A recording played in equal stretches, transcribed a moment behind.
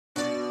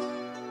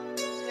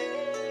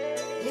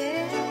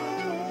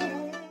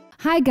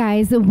Hi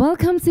guys,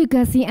 welcome to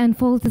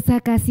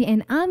KASIUNFOLDSTSAKASI,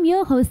 and I'm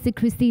your host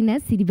Christina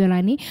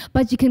Sidibelani,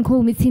 but you can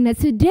call me Tina.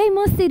 Today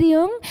mo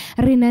Sidiong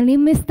Renali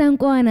Mr.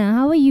 Nkwana.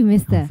 How are you,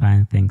 Mr.? I'm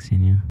fine, thanks,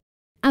 and you?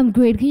 I'm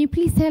great. Can you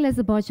please tell us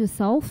about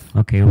yourself?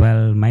 Okay,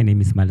 well, my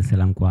name is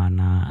Malesela.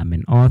 I'm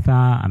an author,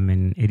 I'm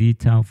an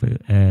editor of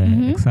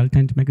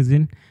Exultant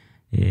magazine.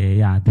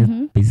 Yeah,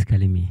 that's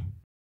basically me.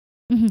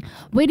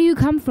 Where do you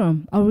come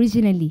from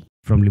originally?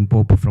 From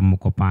Limpopo, from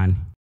Mokopane.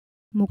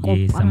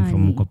 Mokopane. Yes, I'm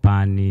from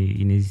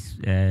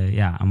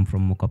Mokopane. I'm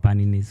from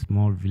Mokopane in a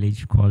small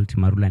village called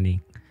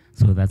Marulane.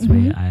 So that's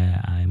where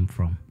I am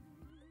from.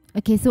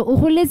 Okay, so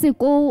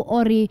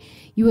or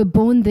you were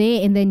born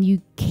there and then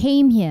you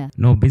came here?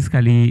 No,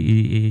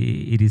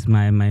 basically it is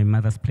my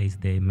mother's place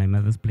there. My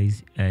mother's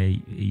place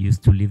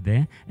used to live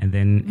there, and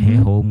then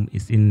her home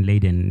is in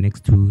Leiden,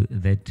 next to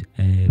that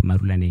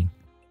Marulane.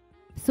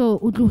 So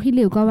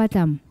utluhile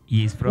ukawatam?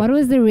 Yes. What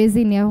was the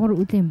reason ya hore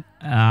utlem?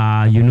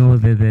 You know,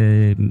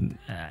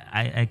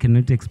 I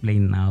cannot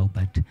explain now,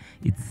 but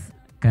it's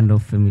kind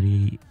of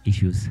family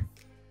issues.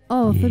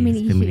 Oh, yes,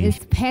 family issues.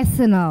 It's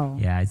personal.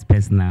 Yeah, it's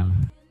personal.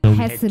 So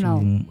personal.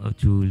 We had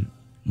to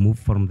move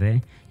from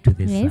there to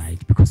this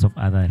side because of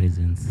other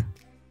reasons.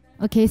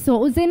 Okay, so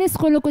uzene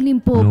skolo ko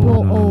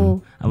Limpopo?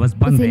 No. I was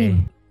born there.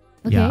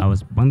 Okay. Yeah, I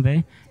was born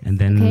there, and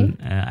then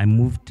I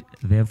moved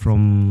there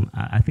from,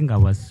 I think I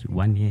was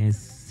 1 year,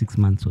 6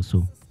 months or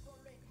so.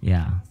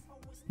 Yeah.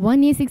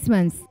 1 year, 6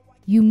 months.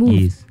 You moved?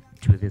 Yes,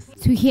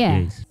 to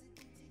here? Yes.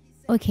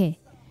 Okay.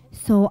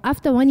 So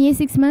after 1 year,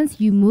 6 months,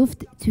 you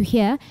moved to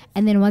here,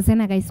 and then what's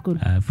in school?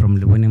 From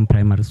Lewenem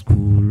Primary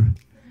School,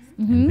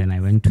 and then I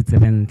went to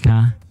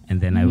Tsebentla,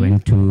 and then I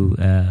went to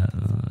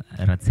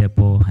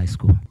Ratsepo High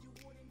School.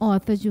 Oh, I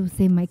thought you would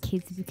say my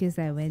kids because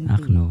I went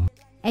there. No.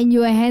 And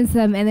you were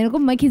handsome, and then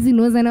my kids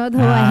knows I know how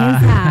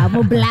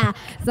handsome, blah.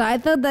 So I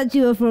thought that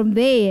you were from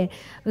there.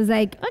 I was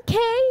like,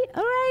 okay,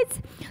 all right.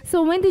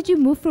 So when did you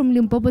move from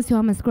Limpopo to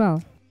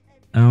HAMMANSKRAAL?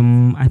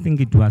 I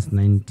think it was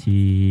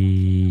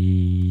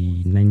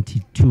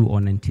 92 or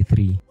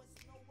 93.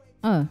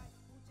 Oh.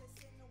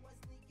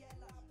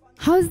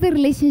 How's the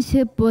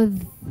relationship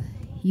with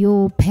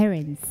your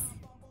parents?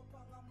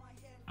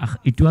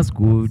 It was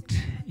good.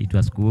 It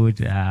was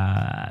good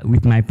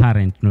with my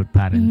parents, not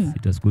parents.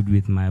 It was good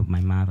with my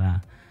mother,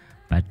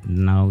 but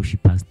now she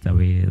passed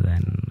away.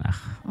 Then,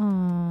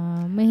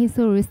 oh, may he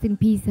so rest in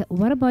peace.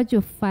 What about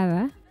your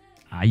father?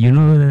 You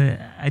know,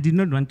 I did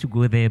not want to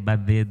go there,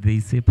 but they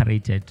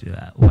separated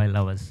while I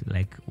was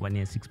like 1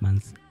 year, 6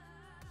 months.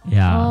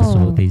 Yeah,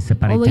 so they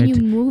separated. Oh, when you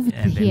moved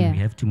and here. Then we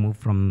have to move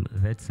from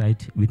that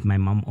side with my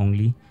mom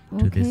only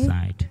to this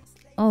side.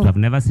 Oh. So I've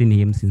never seen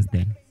him since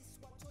then.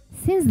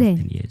 Since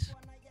then? Yes.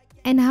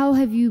 And how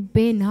have you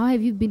been? How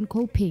have you been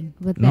coping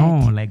with that?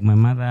 No, like my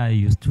mother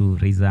used to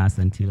raise us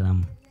until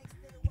I'm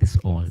this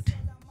old.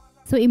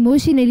 So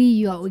emotionally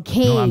you are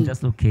okay? No, I'm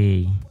just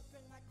okay.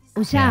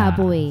 Yeah.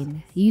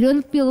 You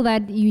don't feel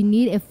that you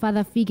need a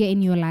father figure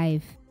in your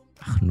life?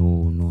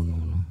 No.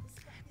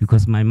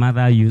 Because my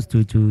mother used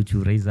to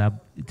raise us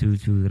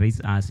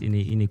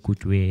in a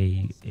good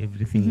way.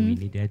 Everything we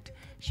needed,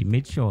 she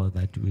made sure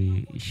that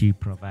she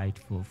provide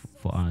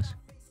for us.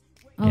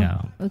 Oh,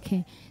 yeah.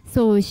 Okay.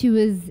 So she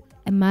was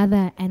a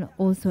mother and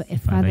also a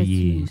father to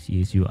you.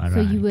 Yes, you are right.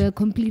 So you were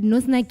complete. No,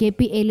 I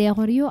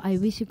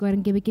wish you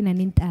weren't giving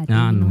an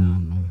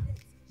No.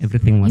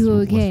 Everything was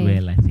well,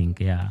 I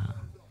think. Yeah.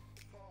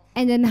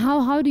 And then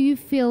how do you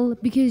feel,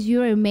 because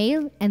you're a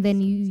male and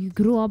then you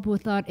grew up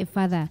without a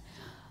father?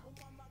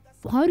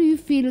 How do you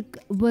feel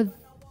with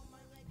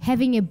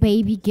having a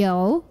baby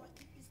girl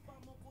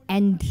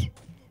and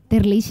the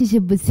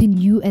relationship between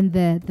you and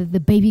the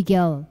baby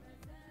girl?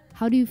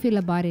 How do you feel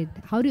about it?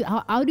 How do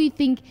you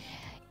think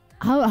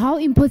how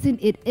important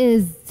it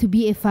is to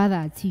be a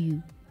father to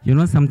you? You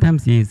know,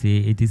 sometimes yes,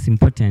 it is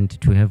important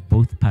to have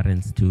both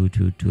parents to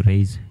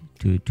raise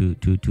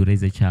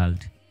a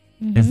child.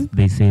 As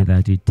they say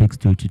that it takes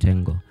two to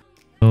tango.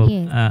 So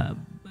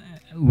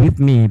with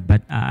me,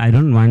 but I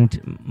don't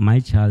want my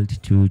child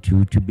to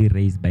be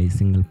raised by a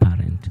single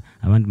parent.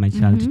 I want my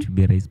child to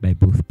be raised by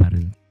both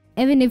parents.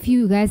 Even if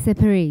you guys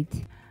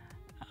separate?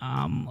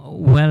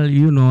 Well,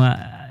 you know,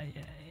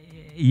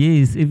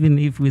 yes, even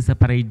if we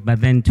separate,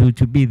 but then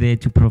to be there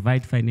to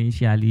provide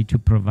financially, to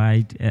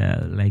provide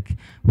like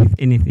with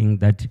anything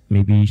that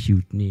maybe she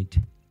would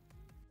need.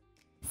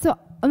 So,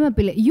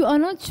 you are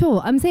not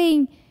sure. I'm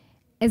saying,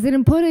 is it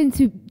important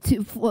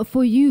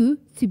for you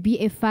to be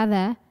a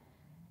father,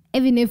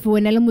 even if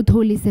when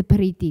is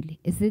separated?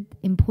 Is it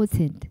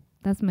important?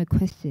 That's my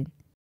question.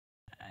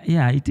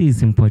 Yeah, it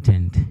is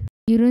important.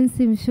 You don't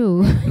seem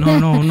sure.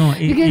 No.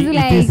 Because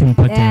it is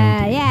important.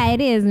 Yeah, it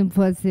is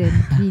important.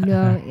 You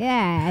know,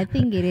 yeah, I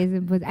think it is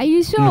important. Are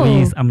you sure? No,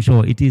 yes, I'm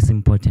sure it is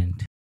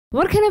important.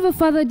 What kind of a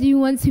father do you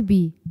want to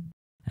be?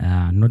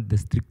 Not the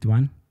strict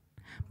one,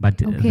 but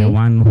the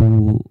one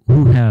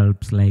who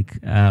helps, like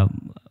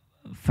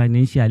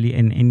financially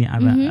and any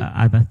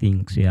other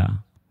things. Yeah.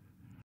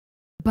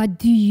 But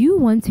do you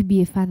want to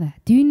be a father?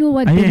 Do you know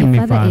what I being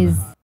am a father is?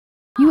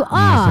 You are.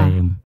 Yes, I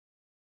am.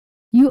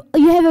 You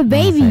have a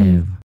baby. Yes, I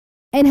have.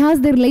 And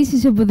how's the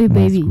relationship with your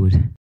That's baby?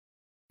 good.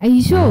 Are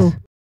you sure? Yes.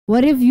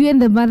 What if you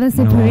and the mother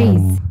separate?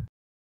 No.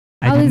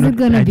 How is it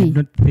gonna be? I did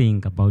not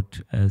think about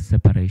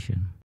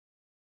separation.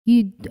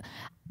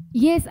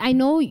 Yes, I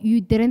know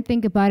you didn't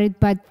think about it,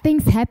 but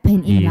things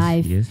happen in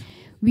life. Yes.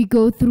 We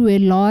go through a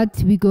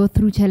lot. We go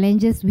through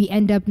challenges. We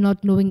end up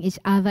not knowing each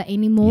other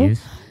anymore.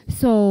 Yes.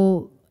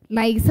 So,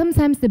 like,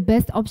 sometimes the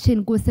best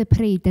option go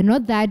separate. And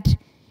not that,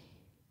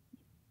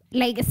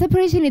 like,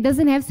 separation, it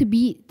doesn't have to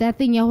be that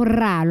thing ya ho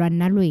ralwa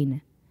nna le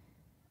wena.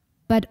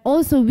 But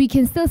also, we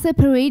can still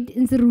separate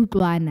in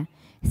Rutwana.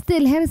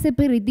 Still,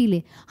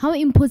 how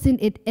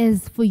important it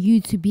is for you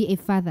to be a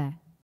father?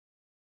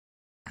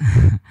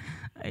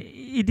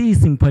 It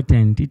is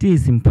important. It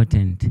is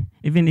important.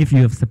 Even if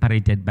you have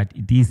separated, but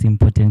it is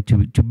important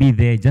to be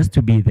there, just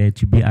to be there,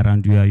 to be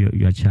around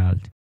your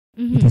child.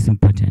 It is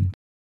important.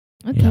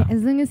 Okay,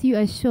 as long as you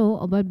are sure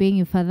about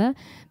being a father,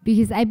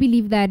 because I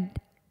believe that,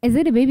 is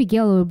it a baby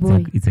girl or a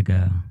boy? It's a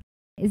girl.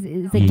 It's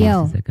a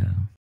girl. It's a girl.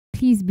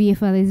 Please be a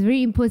father. It's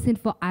very important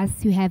for us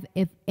to have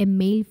a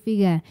male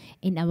figure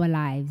in our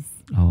lives.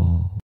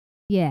 Oh.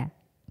 Yeah.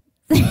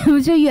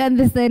 I'm sure you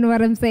understand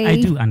what I'm saying.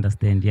 I do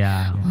understand,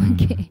 yeah.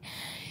 Okay.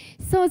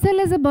 So tell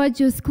us about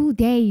your school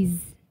days.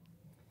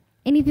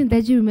 Anything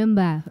that you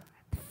remember?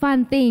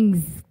 Fun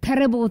things,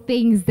 terrible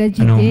things that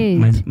you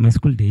did? My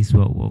school days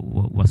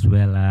was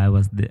well. I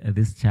was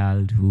this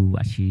child who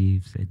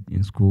achieves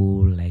in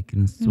school, like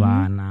in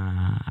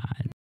Swana,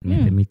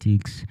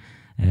 mathematics.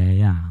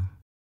 Yeah.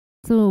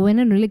 So when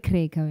I really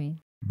crack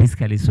away?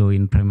 Basically, so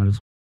in primary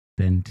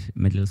school and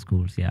middle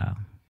schools, yeah.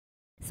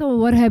 So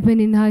what happened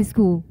in high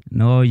school?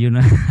 No, you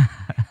know.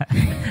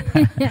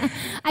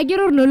 I get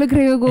on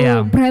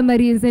go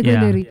primary and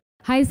secondary. Yeah.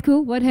 High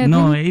school, what happened?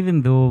 No,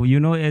 even though, you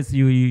know, as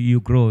you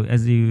grow,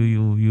 as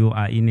you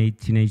are in a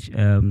teenage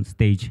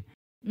stage,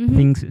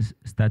 things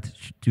start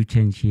to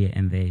change here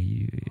and there.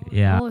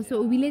 Yeah. Oh,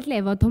 so we let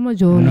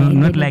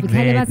not like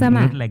that,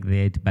 not like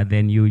that. But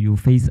then you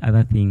face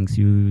other things.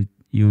 You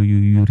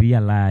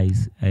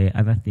realize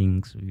other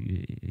things.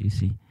 You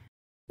see.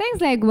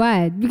 Things like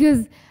what?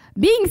 Because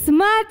being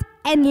smart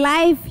and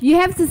life, you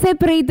have to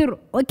separate.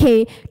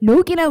 Okay,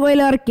 no kina go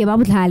le ke ba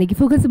botlhale ke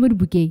focus mo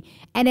dibukeng,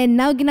 and then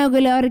now kina go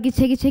le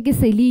check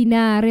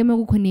Selina re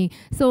mo khone.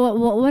 So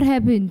what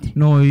happened?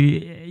 No,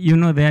 you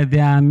know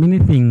there are many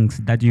things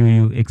that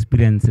you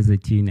experience as a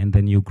teen, and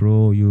then you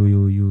grow.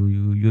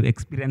 You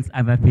experience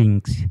other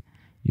things.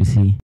 You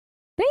see.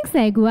 Things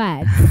like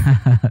what?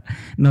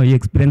 No, you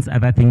experience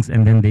other things,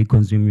 and then they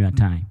consume your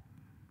time.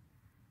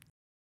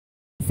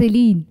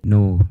 Celine.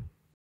 No.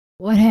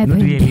 What happened?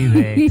 Not really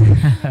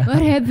that.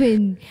 What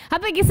happened?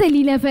 Hape ke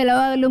Selina fela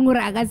wa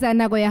longura ka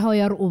sana go ya ho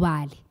ya o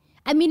bale.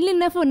 I mean le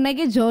nna for nna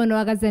ke John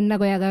wa ka sana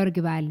go ya ka re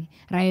ke bale.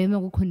 Ra eme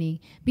go khoneng.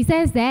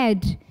 Besides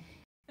that,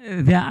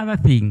 there are other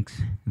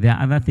things. There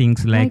are other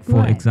things like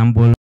for what?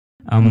 example,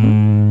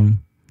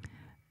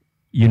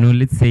 you know,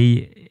 let's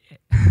say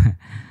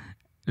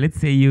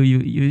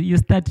you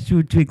start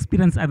to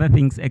experience other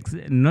things,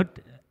 not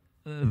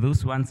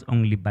those ones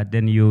only, but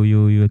then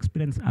you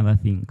experience other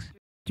things.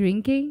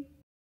 Drinking?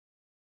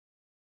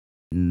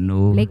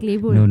 No. Black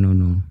label?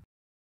 No.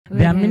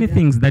 There are many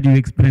things that you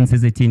experience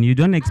as a teen. You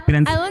don't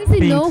experience I want to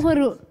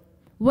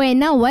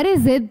know what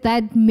is it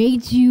that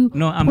made you...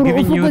 No, I'm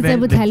giving you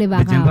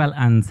the general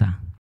answer.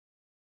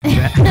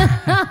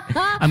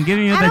 I'm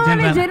giving you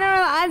the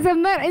general answer.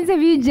 I'm not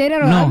interviewing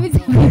general. No. I'm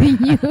interviewing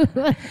you.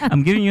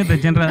 I'm giving you the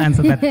general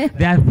answer that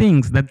there are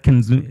things that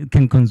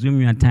can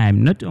consume your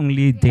time. Not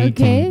only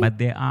dating, but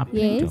there are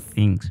plenty of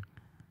things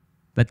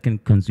that can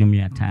consume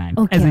your time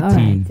as a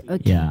teen. Right.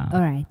 Okay. Yeah. All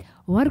right.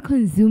 What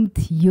consumed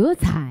your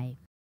time?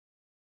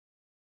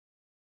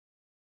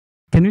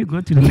 Can we go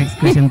to the next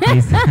question,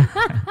 please?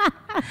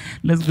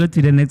 Let's go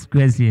to the next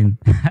question.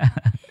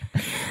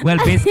 Well,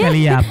 basically,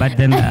 yeah, but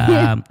then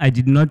I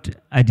did not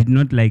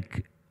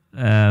like,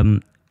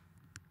 let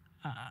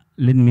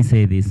me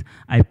say this.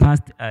 I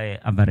passed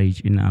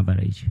average.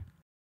 Okay.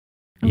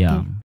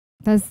 Yeah.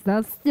 That's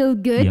still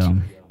good. Yeah.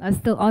 That's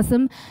still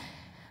awesome.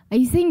 Are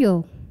you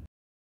single?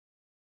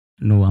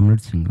 No, I'm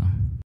not single.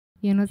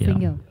 You're not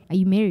single. Are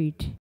you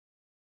married?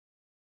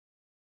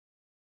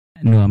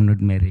 No, I'm not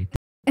married.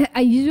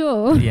 Are you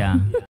sure? Yeah.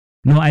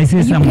 No, I say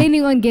Are you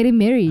planning on getting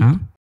married? Huh?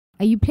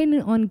 Are you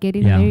planning on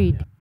getting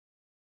married?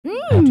 I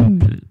do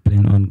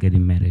plan on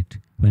getting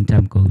married when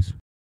time goes.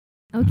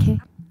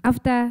 Okay.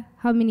 After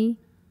how many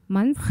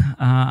months?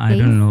 I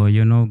don't know.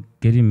 You know,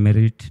 getting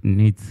married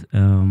needs,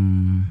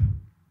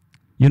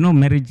 you know,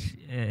 marriage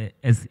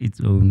as its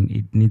own.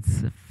 It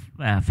needs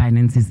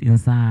finances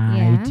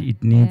inside. Yeah.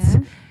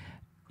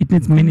 It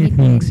needs many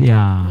things.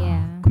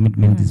 Yeah.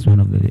 Commitment is one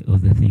of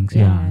the things.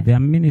 Yeah. There are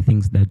many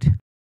things that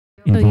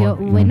involve.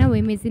 So when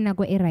we missing na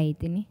go right,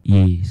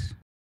 yes.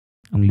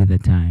 Only the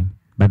time,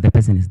 but the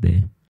person is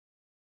there.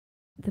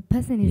 The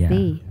person is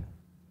there.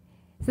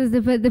 So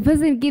the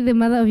person give the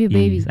mother of your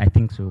baby. Yes, I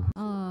think so.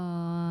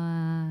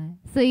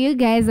 So you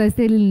guys are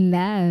still in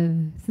love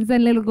since a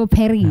little go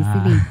Paris.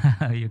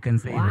 You can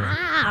say that.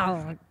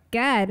 Wow,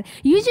 God.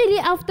 Usually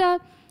after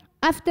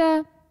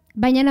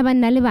banyana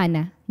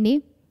banalibana,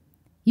 ne,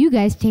 you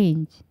guys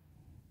change.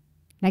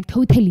 Like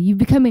totally, you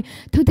become a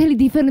totally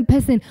different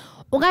person.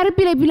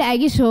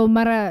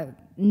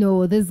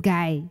 No, this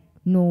guy,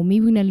 no,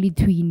 maybe only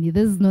twin.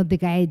 This is not the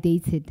guy I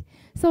dated.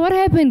 So what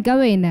happened,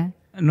 Gawena?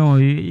 No,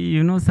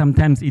 you know,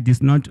 sometimes it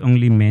is not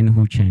only men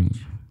who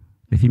change.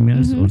 The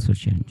females also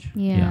change.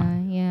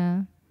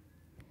 Yeah.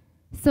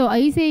 So are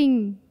you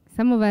saying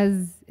some of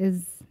us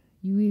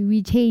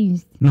we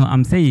changed? No,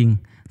 I'm saying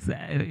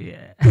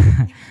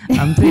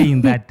I'm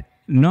saying that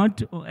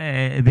not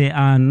they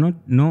are not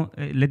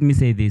let me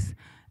say this.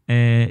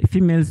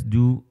 Females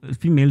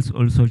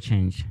also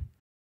change.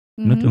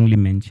 Not only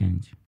men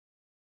change.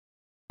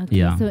 Okay.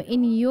 Yeah. So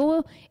in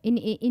your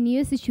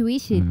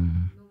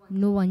situation,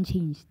 no one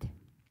changed.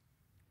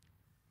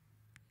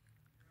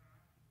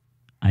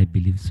 I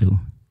believe so.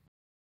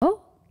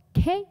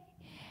 Okay.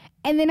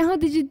 And then how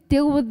did you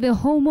deal with the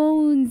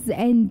hormones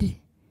and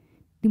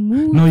the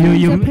mood? No,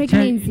 you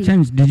pregnancy?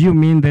 change. Did you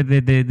mean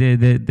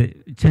the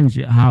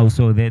change how?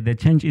 So the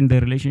change in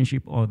the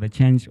relationship or the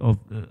change of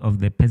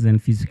the person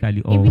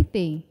physically or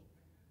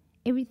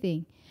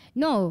everything.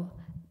 No,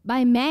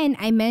 by man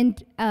I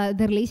meant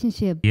the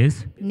relationship.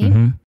 Yes.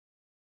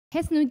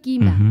 Has no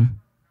kima.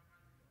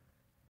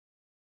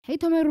 Hey,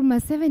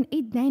 Tomeruma, 7,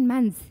 8, 9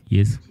 months.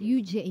 Yes.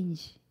 You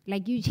change.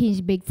 Like you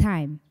change big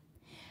time.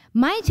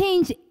 My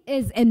change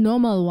is a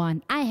normal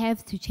one. I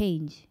have to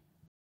change.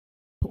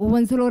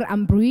 Once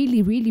I'm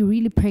really, really,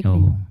 really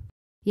pregnant. Oh.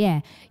 Yeah.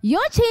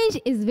 Your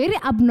change is very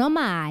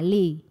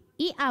abnormally.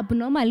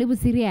 Abnormally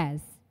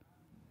serious.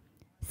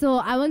 So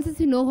I wanted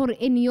to know,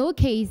 in your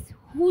case,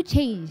 who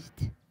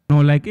changed?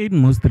 No, like in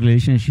most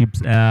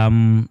relationships,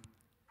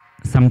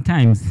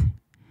 sometimes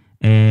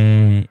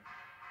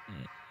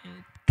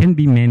can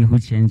be men who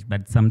change,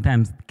 but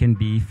sometimes can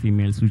be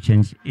females who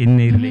change in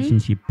a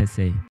relationship per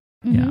se.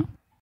 Yeah.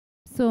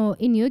 So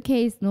in your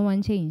case, no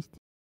one changed.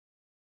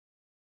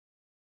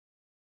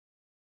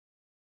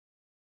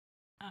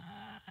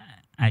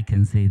 I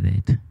can say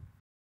that.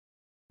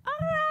 All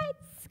right.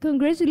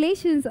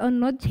 Congratulations on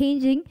not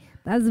changing.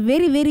 That's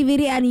very, very,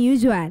 very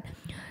unusual.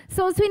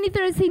 So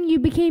 2013, you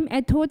became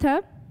a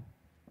tutor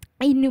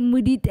in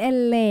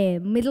Muditele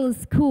Middle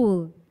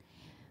School.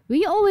 Were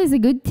you always a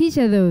good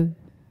teacher though?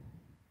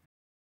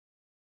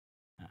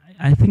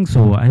 I think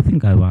so. I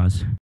think I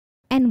was.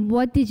 And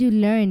what did you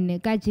learn?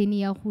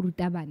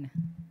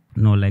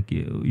 No, like,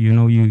 you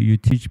know, you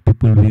teach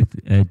people with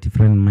a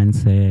different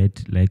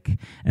mindset, like,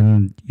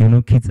 and you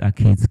know, kids are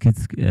kids.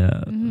 Kids,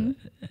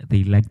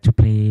 they like to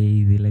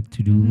play, they like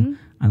to do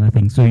other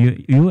things. So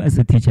you as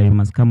a teacher, you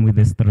must come with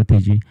a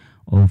strategy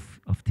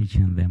of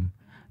teaching them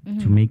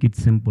to make it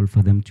simple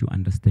for them to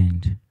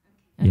understand.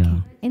 Okay.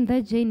 Yeah. In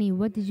that journey,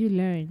 what did you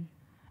learn?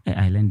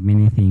 I learned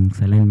many things.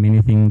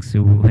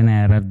 So when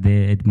I arrived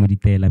there at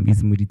Muditela,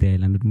 it's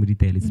Muditela, not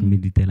Muditela, it's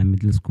Muditela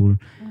Middle School.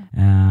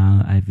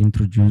 I've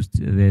introduced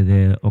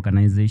the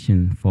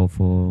organization for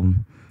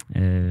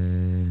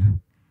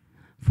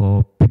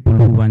people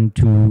who want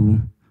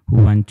to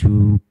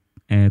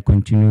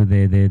continue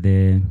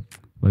the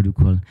what do you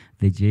call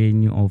the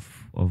journey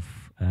of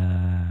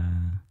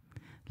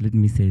let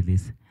me say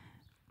this.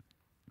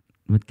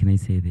 What can I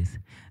say this?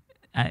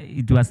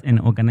 It was an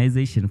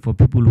organization for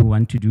people who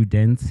want to do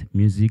dance,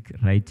 music,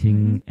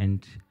 writing,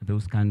 and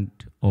those kind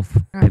of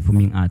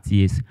performing arts.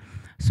 Yes.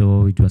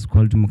 So it was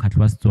called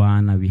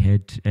Mokatwastwana. We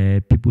had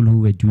people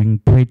who were doing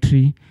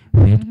poetry.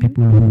 We had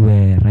people who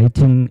were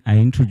writing. I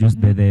introduced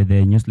the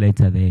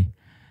newsletter there.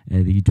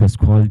 It was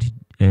called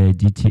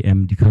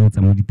DTM,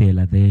 Dikangtsa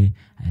Muditela there.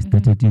 I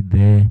started it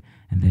there.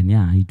 And then,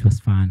 yeah, it was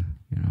fun,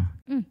 you know.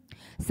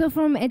 So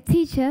from a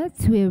teacher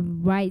to a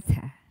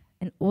writer,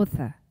 an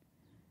author,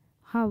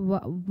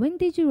 when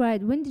did you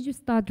write? When did you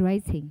start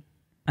writing?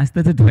 I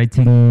started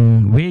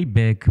writing way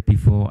back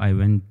before I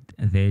went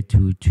there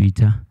to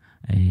Twitter.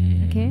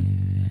 Okay.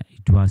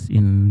 It was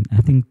in,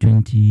 I think,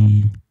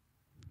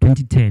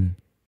 2010.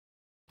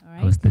 All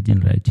right. I was studying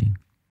writing.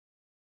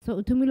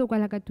 So,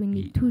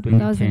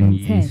 2010.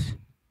 Yes.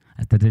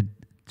 I started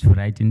to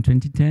write in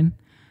 2010,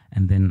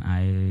 and then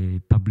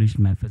I published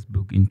my first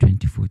book in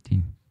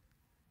 2014.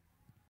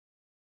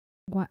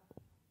 What?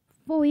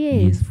 4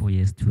 years? Yes, 4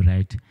 years to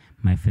write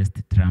my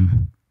first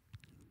drum.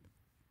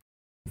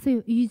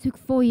 So you took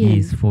 4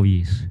 years? Yes, 4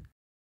 years.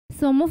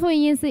 So more 4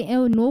 years say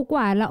no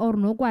kwala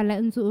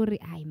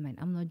man,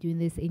 I'm not doing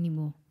this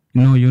anymore.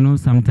 No, you know,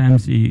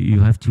 sometimes you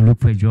have to look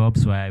for a job.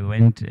 So I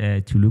went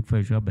to look for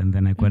a job, and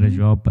then I got a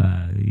job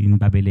in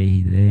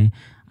Babelehi there.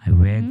 I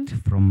worked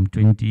from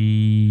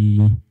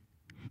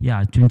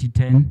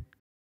 2010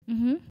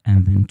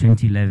 and then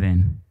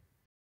 2011.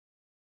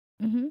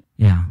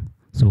 Yeah.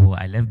 So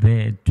I left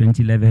there at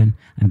 2011,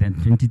 and then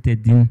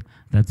 2013,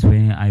 that's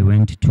where I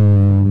went to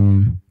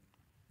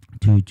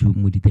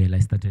Muditela. I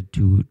started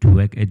to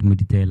work at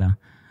Muditela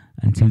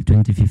until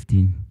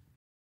 2015.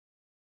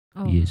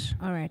 Oh, Yes.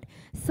 all right.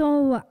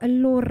 So,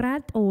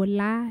 Lorat or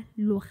La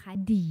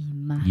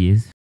Logadima.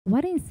 Yes.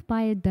 What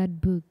inspired that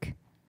book?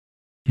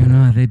 You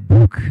know, that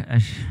book,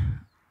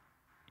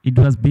 it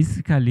was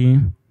basically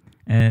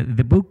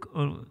the book.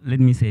 Let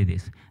me say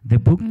this: the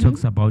book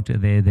talks about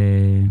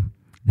the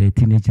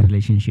teenage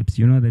relationships.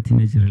 You know, the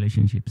teenage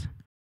relationships.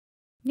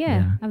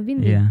 Yeah. I've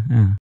been there.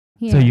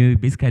 Yeah. So you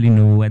basically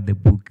know what the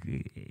book.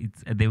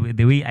 It's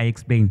the way I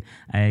explain.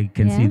 I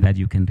can see that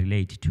you can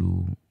relate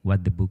to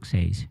what the book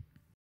says.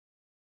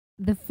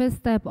 The first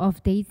step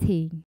of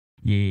dating.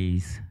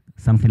 Yes,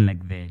 something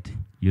like that.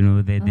 You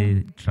know,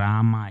 the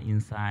drama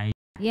inside.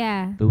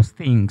 Yeah. Those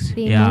things.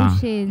 The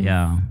emotions.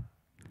 Yeah.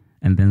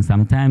 And then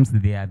sometimes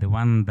they are the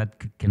one that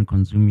can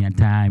consume your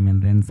time,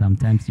 and then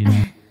sometimes, you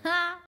know.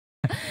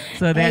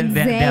 So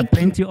there are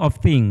plenty of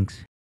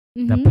things.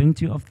 There are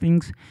plenty of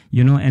things,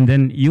 you know, and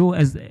then you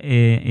as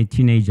a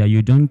teenager,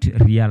 you don't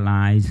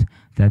realize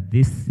that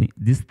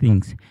these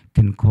things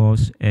can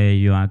cause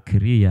your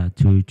career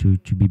to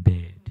be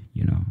bad,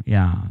 you know.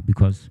 Yeah,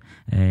 because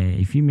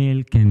a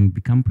female can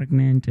become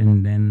pregnant,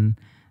 and then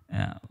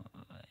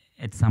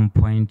at some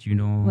point, you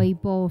know.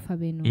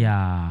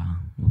 Yeah.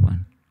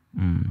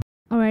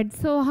 All right.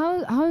 So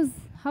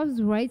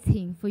how's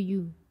writing for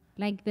you?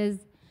 Like, there's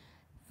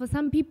for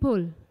some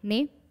people,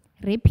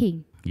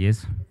 rapping.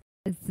 Yes.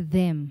 It's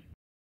them.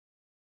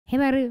 Hey,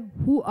 Mary,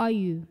 who are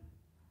you?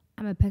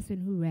 I'm a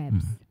person who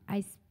raps.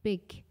 I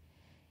speak.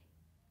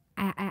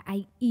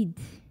 I eat.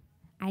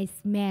 I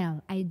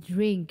smell. I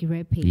drink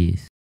rapping.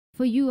 Yes.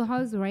 For you,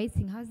 how's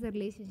writing? How's the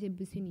relationship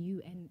between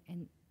you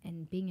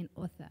and being an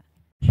author?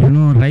 You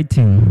know,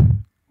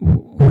 writing,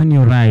 when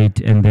you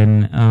write, and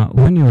then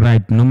when you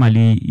write,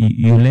 normally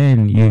you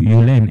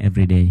learn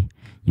every day.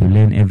 You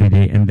learn every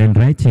day, and then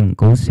writing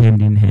goes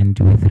hand in hand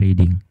with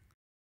reading.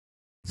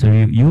 So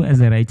you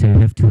as a writer, you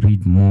have to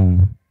read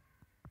more.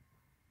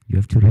 You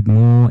have to read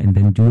more, and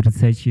then do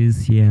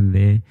researches here and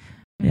there.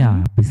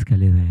 Yeah,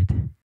 basically that.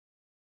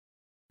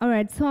 All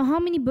right. So how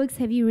many books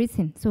have you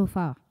written so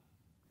far?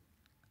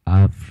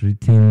 I've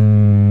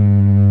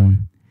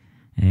written...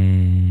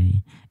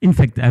 in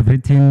fact, I've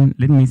written,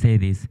 let me say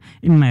this.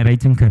 In my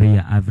writing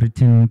career, I've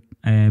written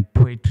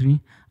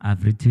poetry,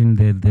 I've written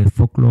the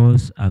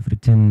folklores, I've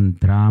written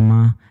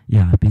drama.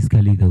 Yeah,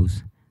 basically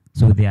those.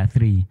 So there are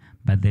 3,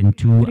 but then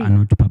 2 are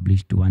not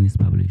published. 1 is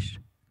published.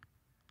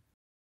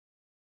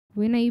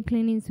 When are you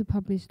planning to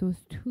publish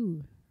those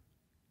 2?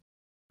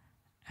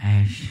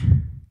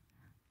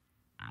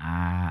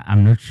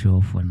 I'm not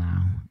sure for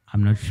now.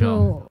 I'm not sure.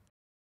 So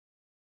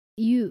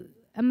you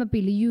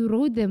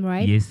wrote them,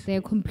 right? Yes.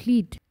 They're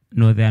complete.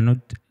 No, they are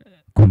not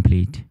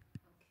complete.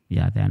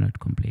 Yeah, they are not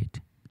complete.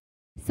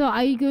 So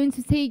are you going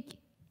to take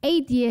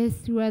 8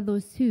 years to write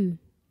those 2?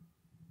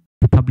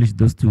 To publish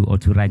those 2 or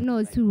to write?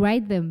 No, to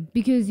write them.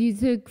 Because you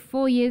took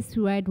 4 years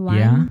to write 1.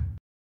 Yeah.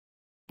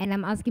 And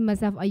I'm asking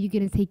myself, are you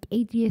going to take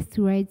 8 years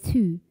to write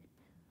 2?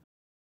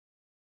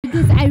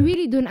 Because I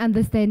really don't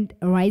understand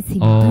writing.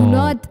 Do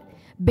not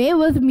bear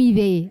with me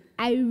there.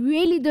 I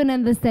really don't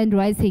understand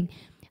writing.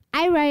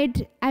 I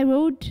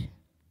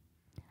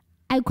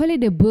call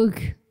it a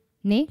book.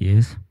 Ne?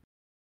 Yes.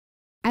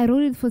 I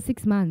wrote it for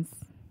 6 months.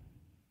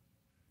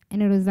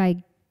 And it was like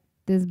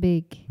this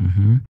big.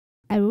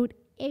 I wrote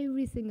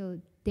every single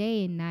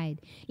day and night.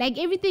 Like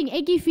everything,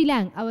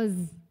 everything I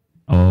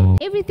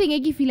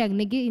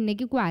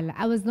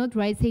was not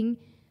writing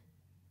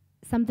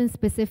something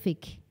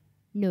specific.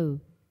 No.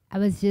 I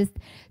was just,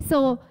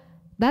 so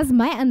that's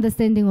my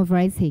understanding of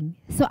writing.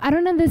 So I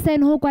don't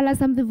understand how kwala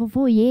something for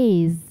 4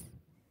 years.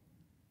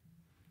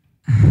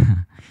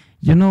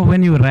 You know,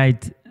 when you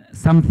write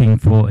something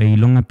for a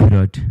longer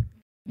period,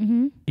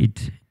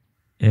 it,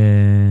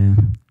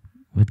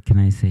 what can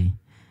I say?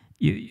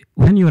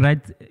 When you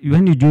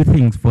do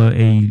things for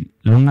a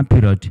longer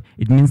period,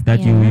 it means that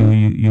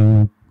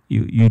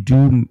you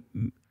do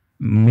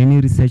many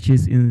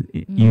researches.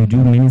 You do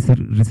many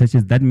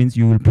researches. That means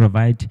you will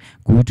provide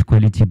good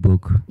quality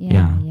book.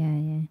 Yeah.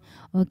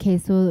 Okay,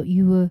 so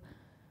you were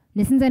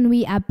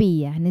Nesinzanwi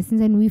Api,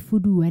 Nesinzanwi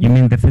Fudu. You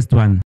mean the first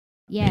one?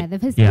 Yeah, the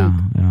first book.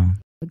 Yeah.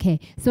 Okay,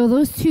 so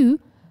those 2,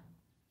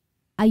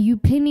 are you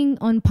planning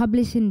on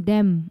publishing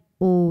them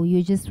or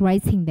you're just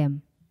writing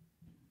them?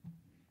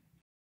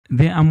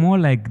 They are more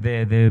like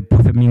the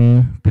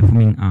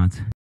performing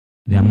art.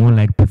 They are more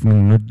like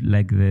performing, not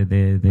like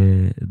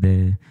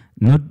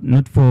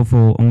not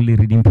for only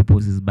reading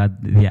purposes, but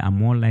they are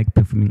more like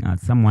performing art.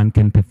 Someone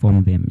can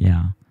perform them,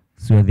 yeah.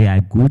 So they are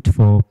good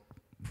for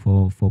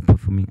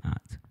performing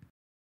art.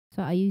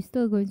 So are you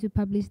still going to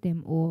publish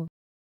them, or?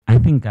 I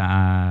think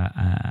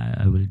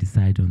I will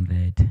decide on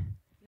that.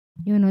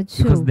 You're not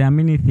sure? Because there are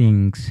many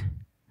things.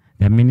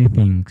 There are many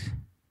things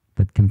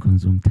that can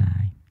consume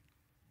time.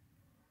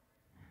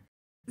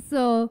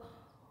 So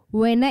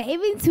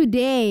even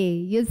today,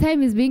 your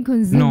time is being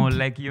consumed. No,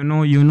 like you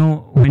know,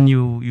 when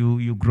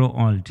you grow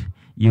old,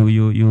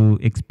 you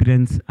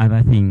experience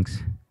other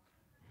things.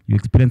 You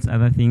experience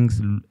other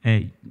things.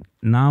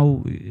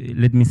 Now,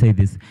 let me say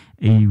this: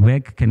 a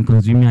work can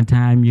consume your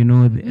time. You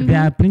know,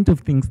 there are plenty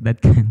of things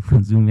that can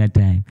consume your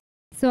time.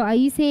 So are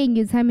you saying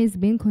your time is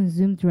being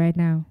consumed right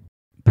now?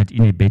 But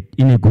in a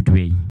good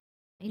way.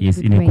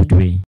 In a good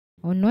way.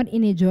 Or not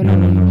in a jolly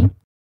way?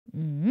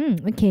 No.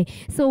 Okay.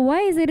 So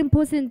why is it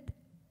important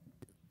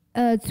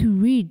to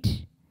read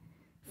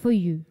for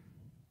you?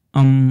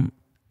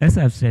 As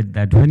I've said,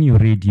 that when you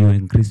read, you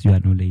increase your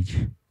knowledge.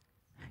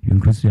 You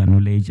increase your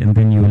knowledge, and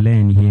then you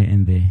learn here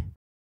and there.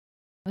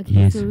 Okay,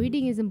 yes. So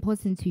reading is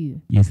important to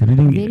you. Yes,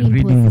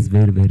 reading is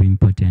very, very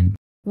important.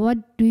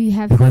 What do you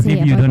have because to say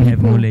if you about don't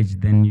people? have knowledge,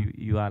 then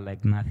you are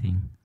like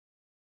nothing.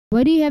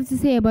 What do you have to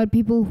say about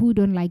people who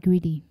don't like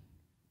reading,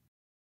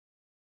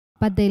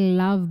 but they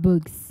love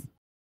books?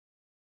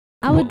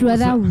 I would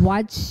rather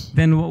watch.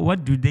 Then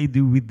what do they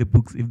do with the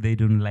books if they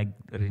don't like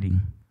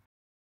reading?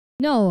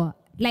 No,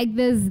 like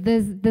there's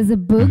a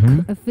book,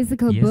 a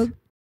physical book.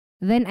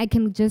 Then I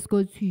can just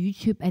go to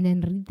YouTube and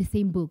then read the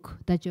same book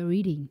that you're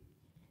reading.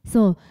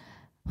 So,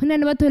 they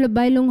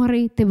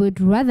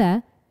would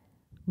rather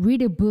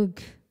read a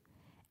book,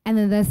 and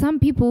then there's some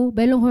people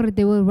they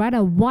will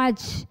rather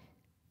watch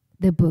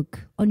the book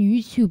on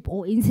YouTube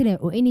or internet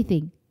or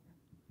anything.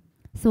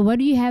 So what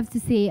do you have to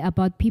say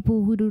about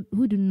people who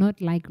do not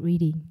like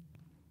reading?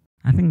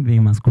 I think they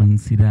must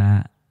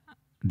consider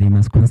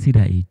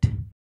it.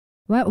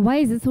 Why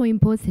is it so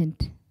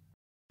important?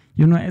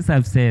 You know, as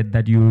I've said,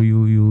 that you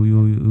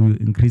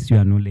increase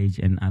your knowledge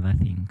and other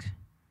things.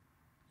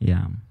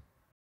 Yeah.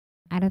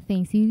 Other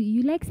things.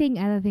 You like saying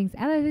other things.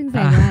 Other things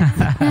like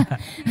what?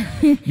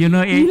 You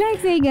know, you like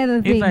saying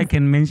other things. If I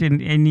can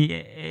mention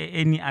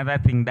any other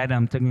thing that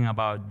I'm talking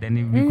about,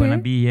 then we're gonna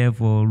be here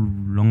for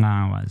long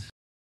hours.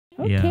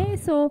 Okay,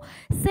 so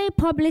Say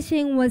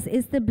Publishing was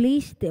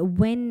established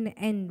when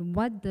and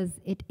what does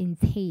it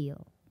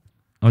entail?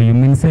 Oh, you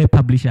mean Say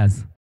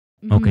Publishers?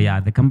 Okay, yeah,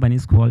 the company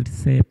is called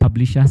Say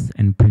Publishers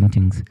and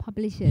Printings.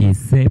 Publishers. Yes,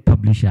 Say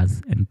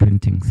Publishers and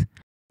Printings.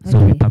 So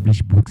we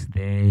publish books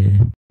there.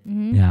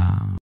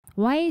 Yeah.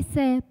 Why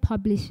Say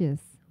Publishers?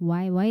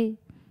 Why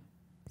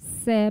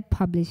Say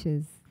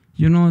Publishers?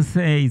 You know,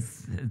 Say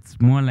it's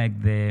more like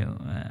the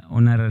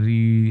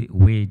honorary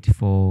word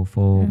for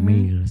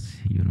males.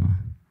 You know.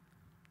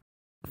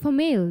 For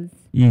males.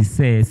 Yes,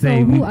 Say. So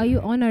who are you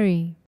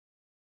honoring?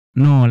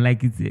 No,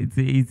 like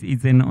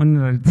it's an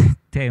honorary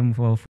term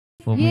for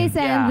yes, males.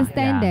 I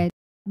understand that.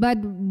 But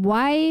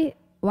why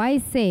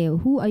Say?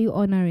 Who are you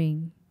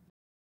honoring?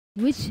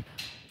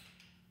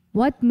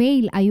 What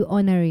male are you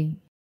honoring?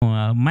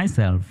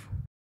 Myself.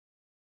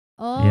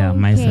 Oh, yeah,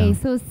 myself. Okay,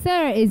 so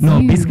sir is no,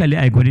 you. Basically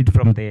I got it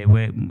from at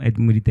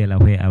Muritela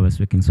where I was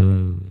working. So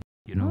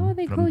you know. Oh,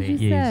 they called you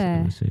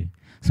sir.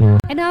 So.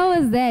 And how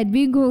was that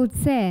being called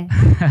sir?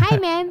 Hi,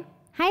 ma'am.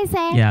 Hi,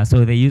 sir. Yeah,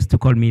 so they used to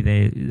call me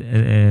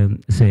the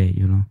sir.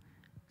 You know.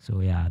 So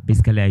yeah,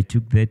 basically I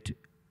took that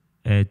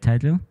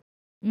title,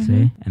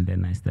 sir, and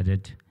then I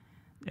started.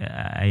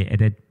 I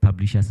added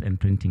Publishers and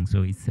Printing.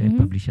 So it's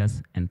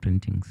Publishers and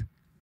Printings.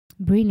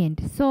 Brilliant.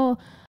 So,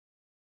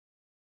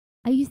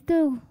 are you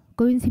still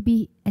going to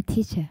be a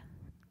teacher?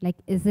 Like,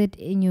 is it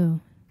in your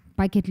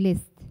bucket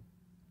list?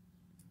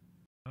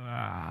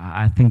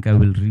 I think I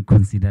will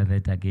reconsider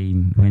that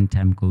again when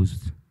time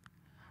goes,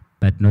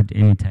 but not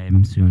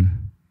anytime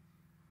soon.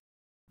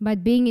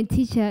 But being a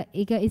teacher,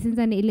 isn't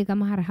an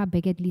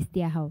bucket list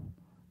how?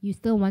 You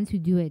still want to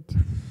do it?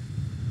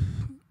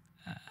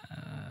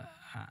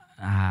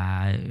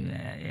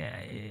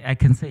 I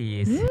can say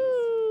yes.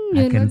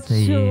 I can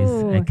say yes.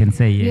 I can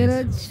say yes.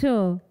 You're not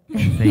sure. I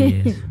can say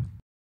yes.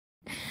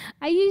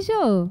 Are you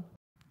sure?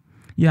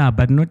 Yeah,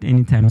 but not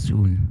anytime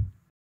soon.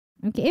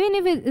 Okay, even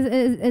if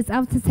it's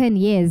after 10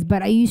 years,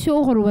 but are you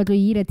sure what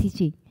you're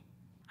teaching?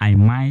 I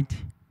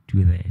might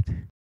do that.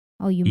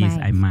 Oh, you might? Yes,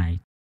 I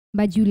might.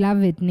 But you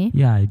love it, ne?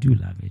 Yeah, I do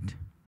love it.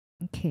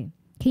 Okay.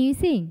 Can you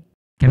sing?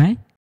 Can I?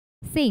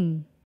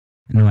 Sing.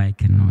 No, I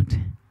cannot.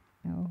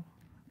 Oh,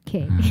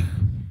 okay.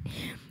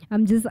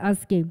 I'm just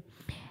asking.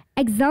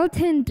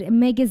 Exultant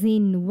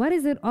Magazine, what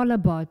is it all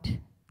about?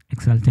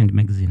 Exultant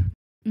Magazine.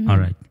 All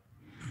right.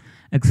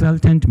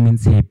 Exultant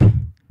means happy,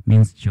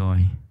 means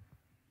joy.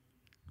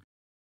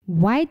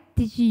 Why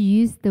did you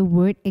use the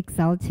word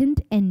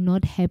exultant and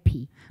not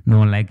happy?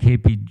 No, like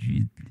happy,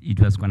 it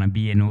was going to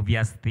be an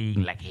obvious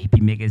thing, like Happy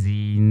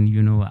Magazine,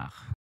 you know.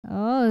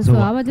 Oh, so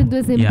I wanted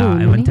to say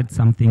I wanted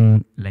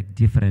something like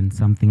different,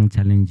 something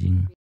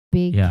challenging.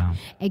 Big. Yeah.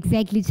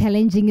 Exactly,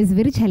 challenging is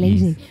very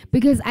challenging. Yes.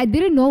 Because I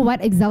didn't know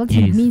what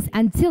exultant means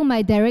until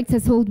my director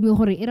told me,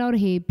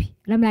 happy.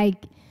 And I'm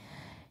like,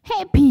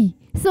 happy.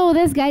 So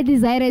this guy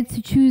decided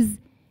to choose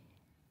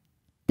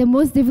the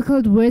most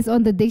difficult words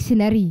on the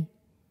dictionary.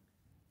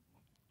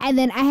 And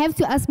then I have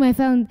to ask my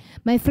friend,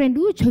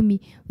 who told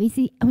me, we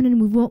see, I want to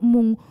move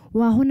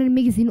on,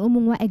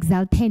 magazine,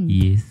 exultant.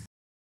 Yes.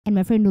 And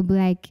my friend will be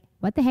like,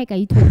 what the heck are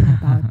you talking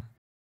about?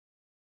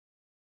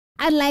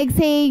 And like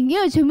saying,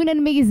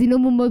 Chamunan magazine,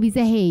 is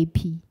a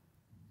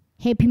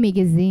happy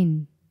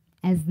magazine.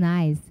 As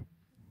nice.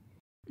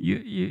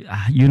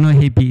 you know,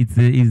 happy is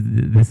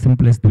the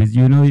simplest ways.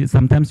 You know,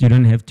 sometimes you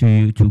don't have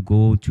to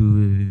go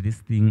to this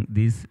thing,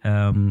 this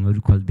what do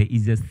you call it, the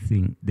easiest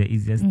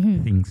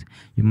things.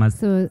 You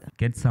must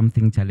get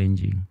something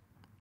challenging.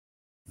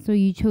 So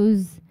you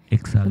chose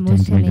Exultant the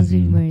most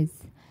challenging magazine. words.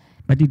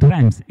 But it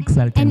rhymes,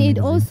 Exultant and it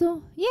magazine.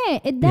 also,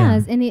 it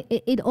does, and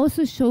it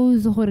also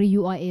shows how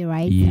you are a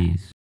writer.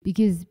 Yes.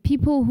 Because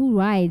people who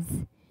write,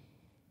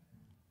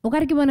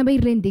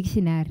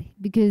 dictionary,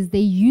 because they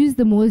use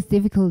the most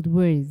difficult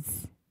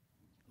words.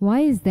 Why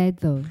is that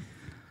though?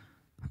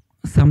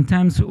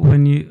 Sometimes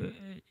when you,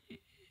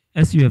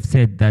 as you have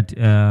said, that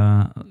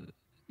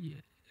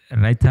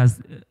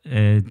writers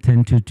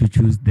tend to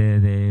choose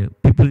the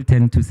people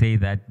tend to say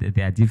that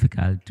they are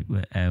difficult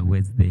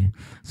words there.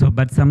 So,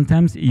 but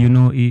sometimes, you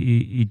know,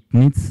 it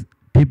needs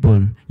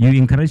people. You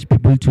encourage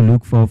people to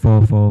look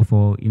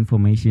for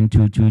information,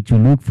 to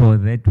look for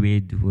that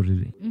word for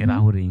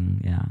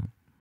yeah.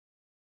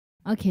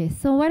 Okay,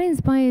 so what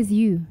inspires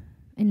you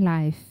in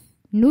life?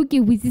 No,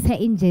 we say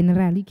in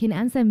general. You can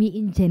answer me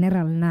in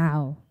general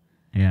now.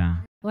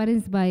 Yeah. What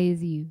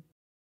inspires you?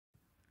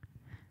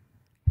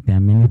 There are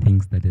many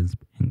things that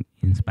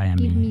inspire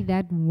me. Give me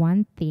that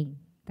one thing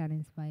that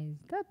inspires.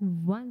 That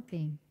one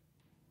thing.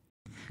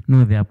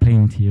 No, there are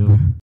plenty.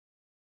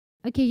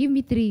 Okay, give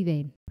me 3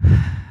 then.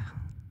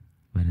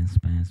 What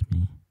inspires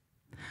me?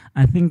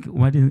 I think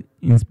what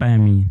inspires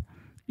me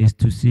is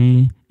to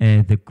see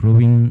the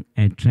growing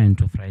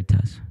trend of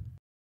writers.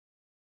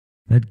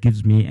 That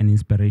gives me an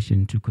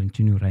inspiration to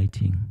continue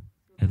writing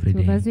every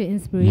day. So that's your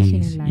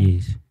inspiration in life.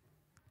 Yes.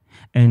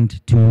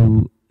 And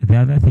to the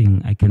other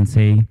thing I can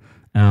say,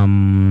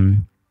 the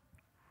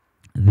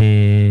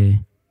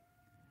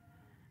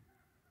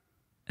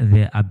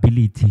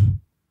ability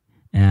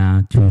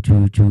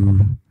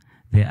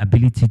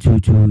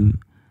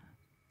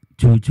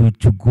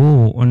to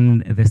go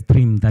on the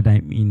stream that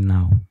I'm in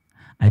now.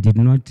 I did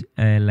not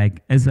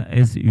like as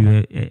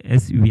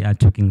we are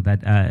talking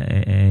that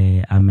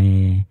I'm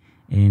a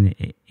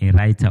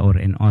writer or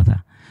an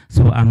author.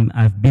 So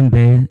I've been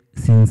there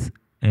since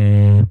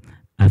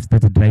I've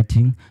started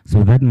writing.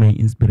 So that's my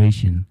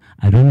inspiration.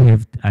 I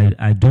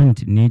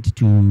don't need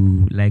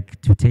to like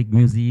to take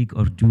music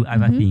or do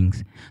other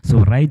things.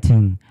 So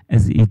writing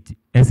as it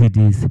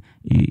is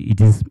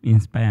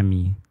inspire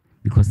me,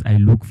 because I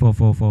look for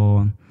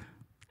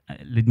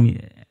let me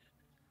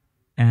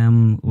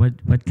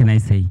what can I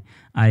say?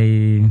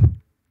 I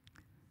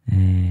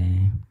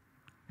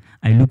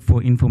look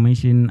for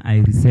information, I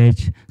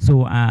research,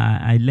 so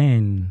I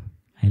learn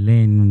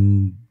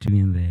doing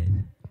that.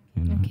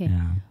 You know? Okay.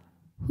 Yeah.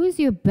 Who's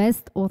your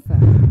best author?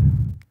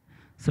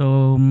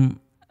 So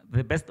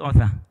the best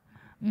author.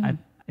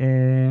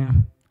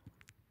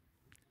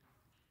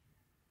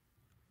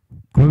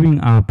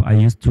 Growing up, I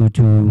used to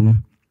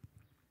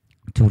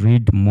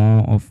read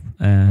more of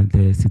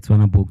the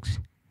Setswana books.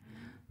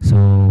 So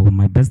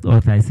my best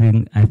author, I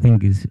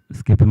think is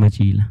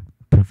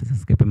Professor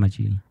Skepe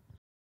Machila.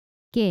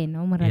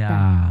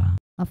 Yeah.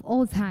 Of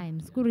all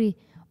times.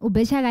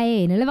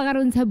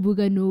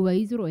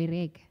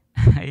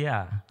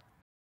 Yeah.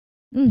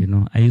 You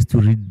know, I used to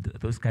read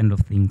those kind of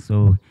things.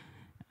 So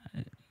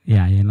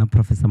yeah, you know,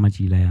 Professor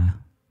Machila. Yeah.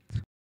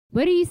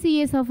 Where do you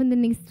see yourself in the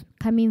next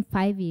coming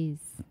 5 years?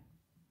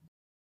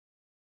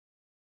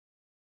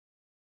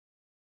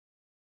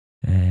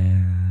 I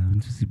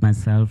want to see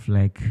myself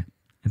like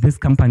this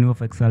company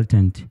of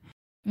Exultant,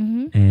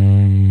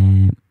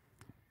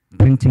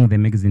 printing the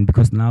magazine,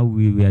 because now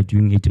we are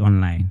doing it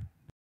online.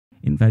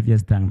 In 5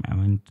 years' time, I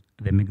want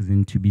the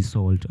magazine to be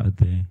sold out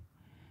there,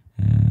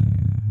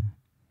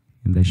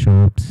 in the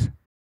shops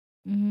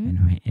and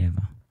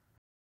wherever.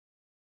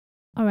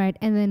 All right,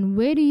 and then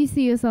where do you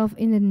see yourself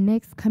in the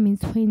next coming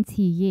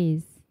 20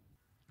 years?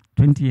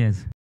 20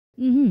 years?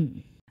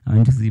 I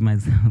want to see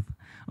myself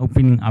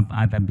opening up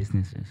other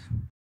businesses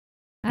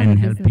and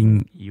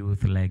helping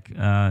youth. Like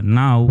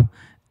now,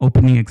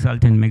 opening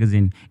Exultant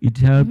magazine, it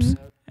helps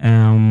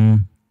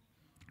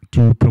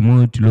to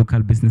promote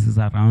local businesses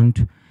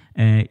around.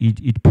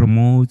 It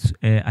promotes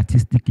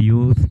artistic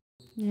youth,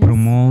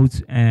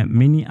 promotes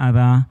many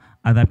other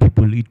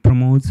people. It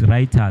promotes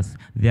writers.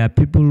 There are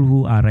people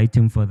who are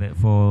writing for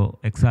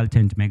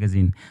Exultant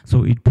magazine,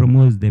 so it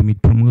promotes them.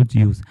 It promotes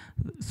youth.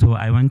 So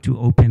I want to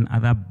open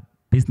other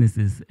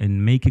businesses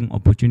and making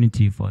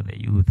opportunity for the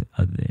youth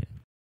out there.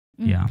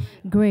 Yeah.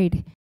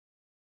 Great.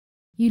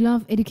 You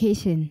love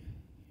education.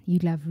 You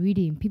love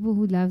reading. People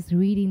who loves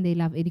reading, they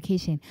love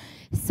education.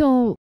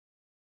 So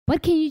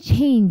what can you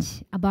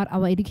change about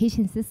our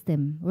education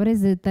system? What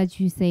is it that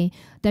you say,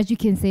 that you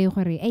can say,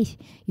 hey,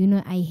 you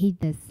know, I hate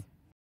this?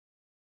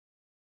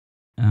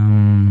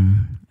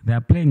 There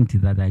are plenty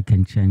that I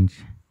can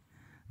change.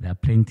 There are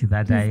plenty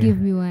that Please give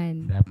me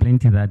one. There are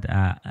plenty that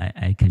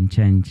I can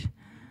change.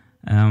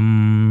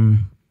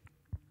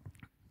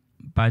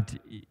 But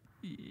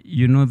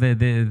you know,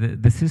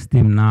 the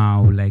system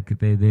now, like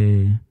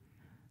the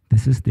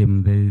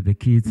system, the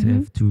kids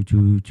have to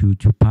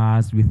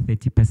pass with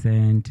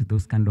 30%,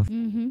 those kind of.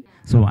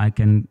 So I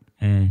can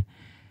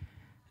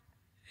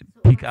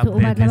pick up So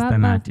that less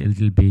than that a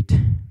little bit.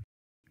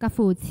 Ka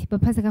 40,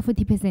 but pass ka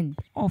 40%.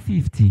 Or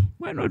 50.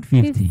 Why not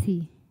 50?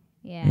 50.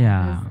 Yeah.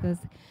 Yeah.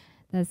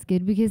 That's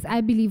good because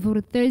I believe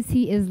for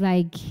 30 is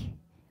like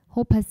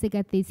hope has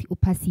 30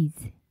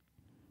 opposite.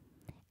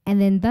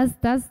 And then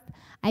that's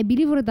I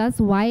believe that's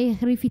why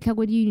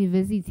Refitagodi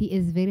University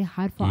is very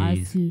hard for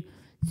us to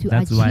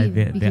that's achieve. Why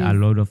there are a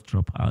lot of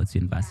dropouts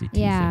in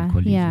universities and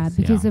colleges. Yeah,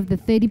 because of the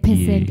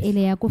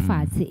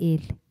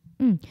 30%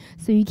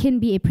 So you can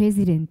be a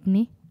president,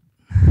 ne?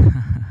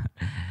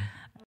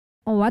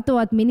 Or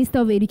what Minister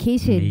of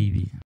Education?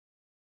 Maybe.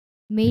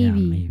 Yeah,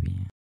 maybe.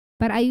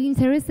 But are you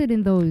interested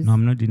in those? No,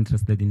 I'm not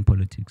interested in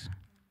politics.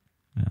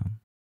 Yeah.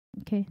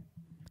 Okay.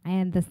 I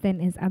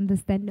understand. It's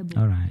understandable.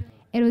 All right.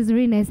 It was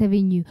really nice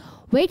having you.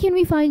 Where can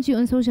we find you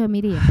on social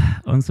media?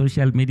 On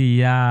social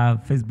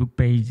media, Facebook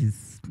page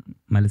is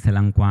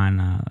Malesela.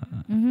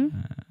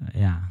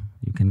 Yeah,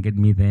 you can get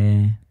me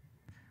there.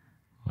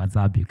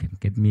 WhatsApp, you can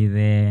get me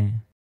there.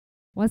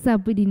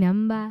 WhatsApp with the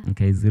number?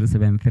 Okay,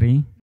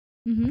 073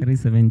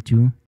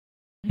 372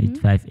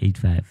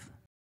 8585.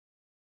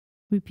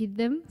 Repeat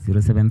them.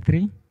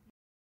 073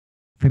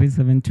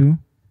 372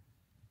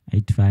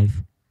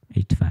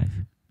 8585.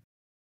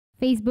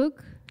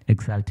 Facebook?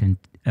 Exultant.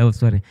 Oh,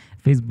 sorry.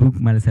 Facebook,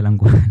 Malesela.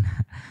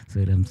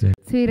 Sorry, I'm sorry.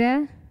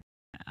 Twitter?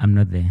 I'm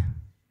not there.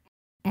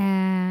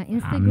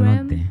 Instagram? I'm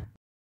not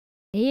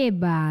there.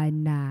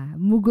 Bana.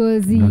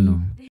 Mugozi.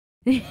 No.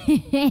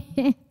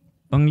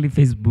 Only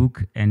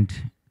Facebook and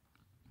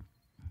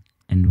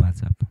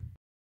WhatsApp.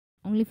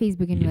 Only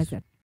Facebook and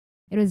WhatsApp.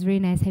 It was very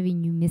nice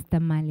having you,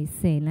 Mr.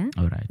 Malesela.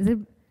 All right. Is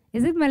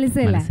it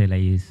Malesela? Malesela,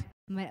 yes.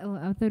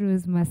 I thought it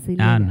was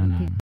Marcela.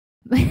 No.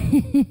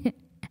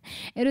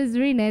 It was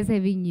really nice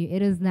having you.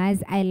 It was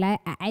nice.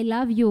 I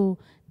love your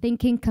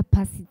thinking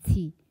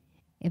capacity,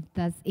 if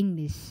that's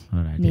English.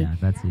 All right, yeah,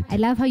 that's it. I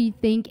love how you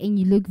think and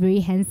you look very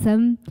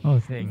handsome. Oh,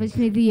 thanks.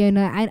 Unfortunately, you're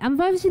not. And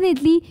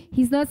unfortunately,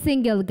 he's not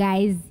single,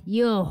 guys.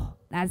 Yo,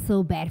 that's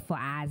so bad for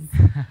us.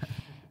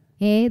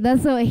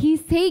 That's so.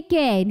 He's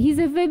taken. He's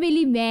a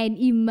family man.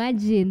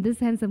 Imagine this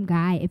handsome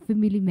guy, a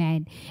family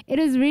man. It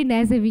was really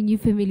nice having you,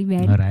 family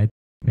man. All right,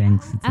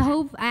 thanks.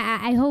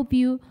 I hope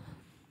you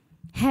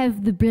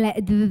have the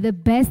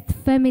best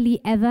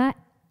family ever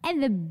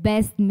and the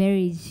best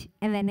marriage.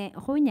 And then invite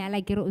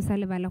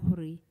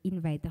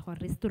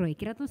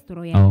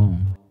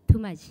too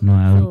much. No,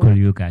 I will call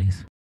you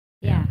guys.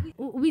 Yeah.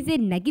 We said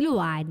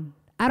one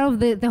out of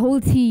the whole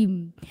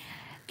team.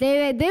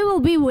 They will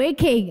be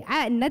working.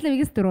 Not like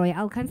destroy.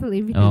 I'll cancel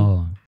everything.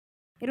 Oh.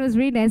 It was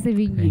really nice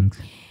having you.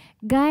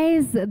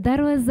 Guys, that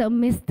was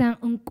Mr.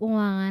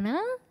 Nkwana.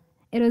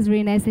 It was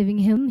really nice having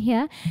him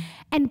here.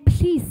 And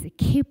please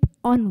keep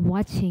on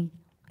watching.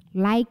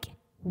 Like,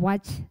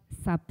 watch,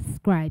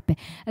 subscribe.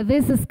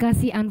 This is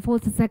Kasi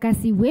Unfolds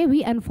Sakasi, where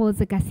we unfold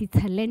Sakasi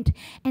talent.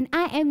 And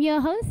I am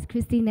your host,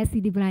 Christina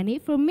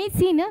Sidibrani. From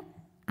Messina,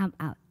 I'm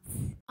out.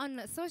 On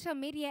social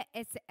media,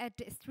 it's at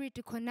Street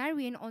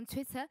Cornerian on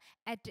Twitter,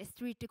 at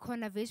Street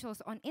Corner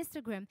Visuals on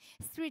Instagram,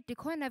 Street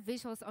Corner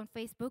Visuals on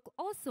Facebook,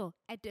 also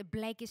at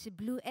Blackish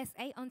Blue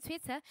SA on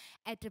Twitter,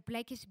 at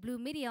Blackish Blue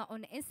Media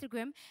on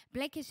Instagram,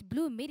 Blackish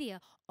Blue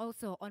Media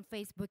also on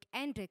Facebook,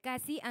 and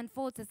Kasi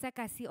Unfolds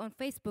Sakasi on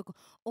Facebook,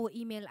 or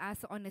email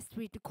us on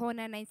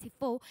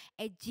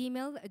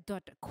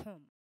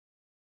streetcorner94@gmail.com.